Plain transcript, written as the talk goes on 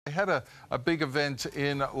They had a big event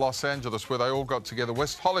in Los Angeles where they all got together,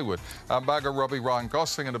 West Hollywood. Margot Robbie, Ryan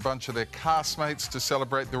Gosling and a bunch of their castmates to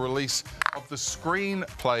celebrate the release of the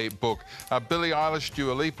screenplay book. Billie Eilish,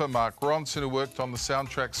 Dua Lipa, Mark Ronson, who worked on the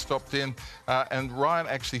soundtrack, stopped in. And Ryan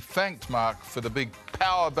actually thanked Mark for the big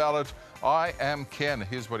power ballad, I Am Ken.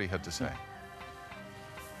 Here's what he had to say.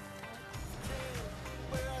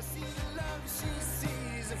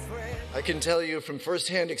 I can tell you from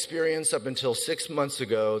first-hand experience, up until 6 months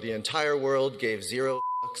ago, the entire world gave zero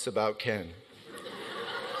fucks about Ken.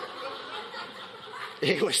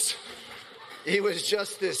 He was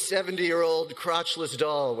just this 70-year-old crotchless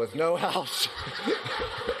doll with no house,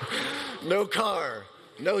 no car,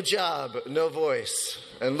 no job, no voice.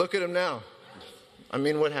 And look at him now. I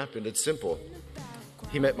mean, what happened? It's simple.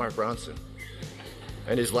 He met Mark Ronson,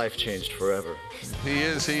 and his life changed forever. He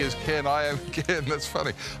is Ken. I am Ken. That's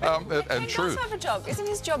funny. And true. He does have a job. Isn't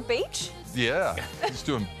his job beach? Yeah, he's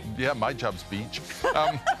doing, my job's beach.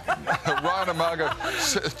 Ryan and Margot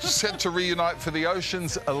set to reunite for the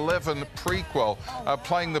Ocean's 11 prequel,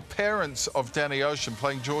 playing the parents of Danny Ocean,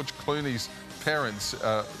 playing George Clooney's parents,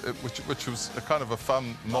 which was a kind of a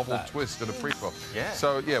fun, novel twist in a prequel. Yeah.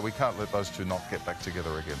 So, yeah, we can't let those two not get back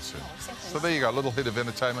together again soon. So there you go, a little hit of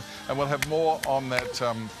entertainment. And we'll have more on that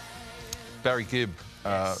Barry Gibb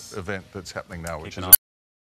event that's happening now, which is